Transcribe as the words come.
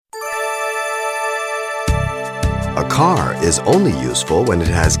A car is only useful when it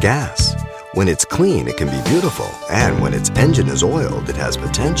has gas. When it's clean, it can be beautiful, and when its engine is oiled, it has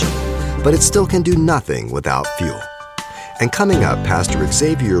potential. But it still can do nothing without fuel. And coming up, Pastor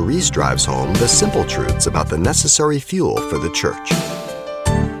Xavier Reese drives home the simple truths about the necessary fuel for the church.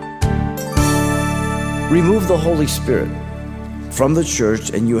 Remove the Holy Spirit from the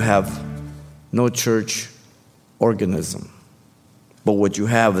church and you have no church organism. But what you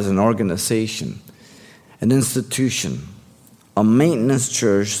have is an organization, an institution, a maintenance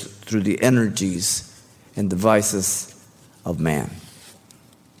church through the energies and devices of man.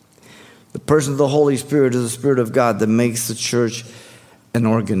 The person of the Holy Spirit is the Spirit of God that makes the church an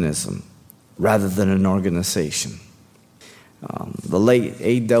organism rather than an organization. The late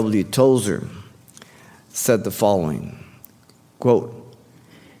A.W. Tozer said the following, quote,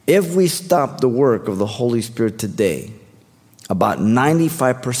 "If we stop the work of the Holy Spirit today, about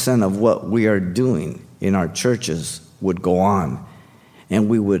 95% of what we are doing in our churches would go on, and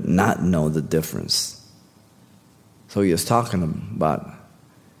we would not know the difference." So he was talking about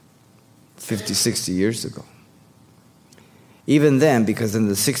 50, 60 years ago. Even then, because in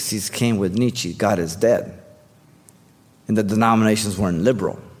the 60s came with Nietzsche, God is dead, and the denominations weren't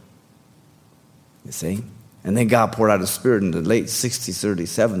liberal. You see? And then God poured out His Spirit in the late 60s, early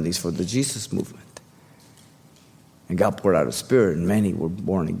 70s for the Jesus movement. And God poured out His Spirit, and many were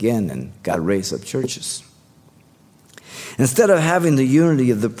born again, and God raised up churches. Instead of having the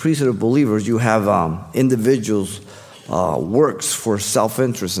unity of the priesthood of believers, you have individuals' works for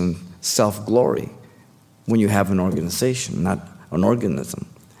self-interest and self-glory when you have an organization, not an organism.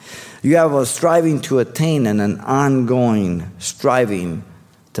 You have a striving to attain and an ongoing striving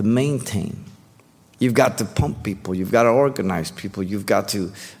to maintain. You've got to pump people. You've got to organize people. You've got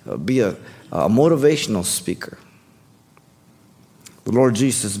to be a motivational speaker. The Lord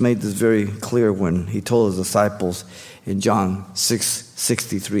Jesus made this very clear when He told His disciples in John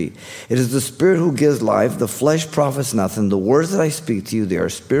 6:63. "It is the Spirit who gives life. The flesh profits nothing. The words that I speak to you, they are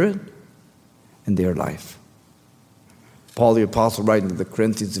spirit and they are life." Paul the Apostle writing to the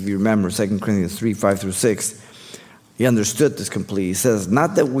Corinthians, if you remember, 2 Corinthians 3:5-6, he understood this completely. He says,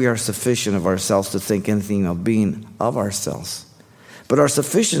 "Not that we are sufficient of ourselves to think anything of being of ourselves, but our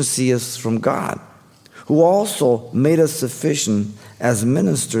sufficiency is from God, who also made us sufficient as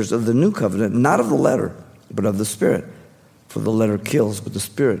ministers of the new covenant, not of the letter, but of the Spirit. For the letter kills, but the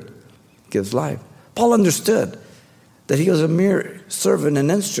Spirit gives life." Paul understood that he was a mere servant and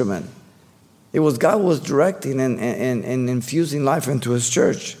instrument. It was God who was directing and infusing life into His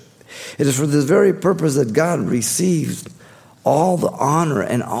church. It is for this very purpose that God receives all the honor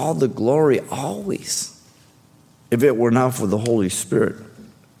and all the glory always. If it were not for the Holy Spirit,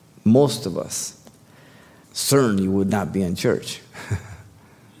 most of us certainly would not be in church.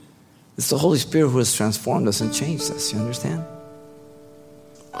 It's the Holy Spirit who has transformed us and changed us, you understand?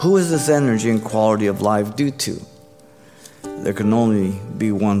 Who is this energy and quality of life due to? There can only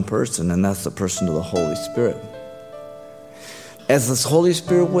be one person, and that's the person of the Holy Spirit. As the Holy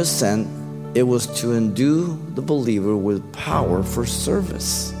Spirit was sent, it was to endue the believer with power for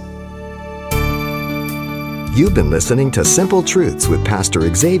service. You've been listening to Simple Truths with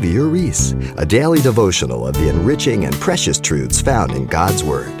Pastor Xavier Reese, a daily devotional of the enriching and precious truths found in God's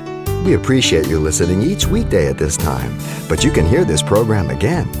Word. We appreciate you listening each weekday at this time, but you can hear this program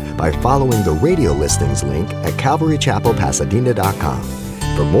again by following the radio listings link at CalvaryChapelPasadena.com.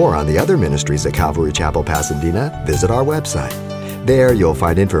 For more on the other ministries at Calvary Chapel Pasadena, visit our website. There you'll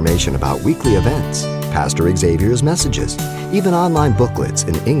find information about weekly events, Pastor Xavier's messages, even online booklets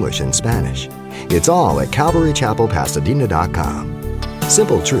in English and Spanish. It's all at CalvaryChapelPasadena.com.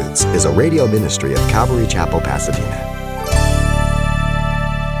 Simple Truths is a radio ministry of Calvary Chapel, Pasadena.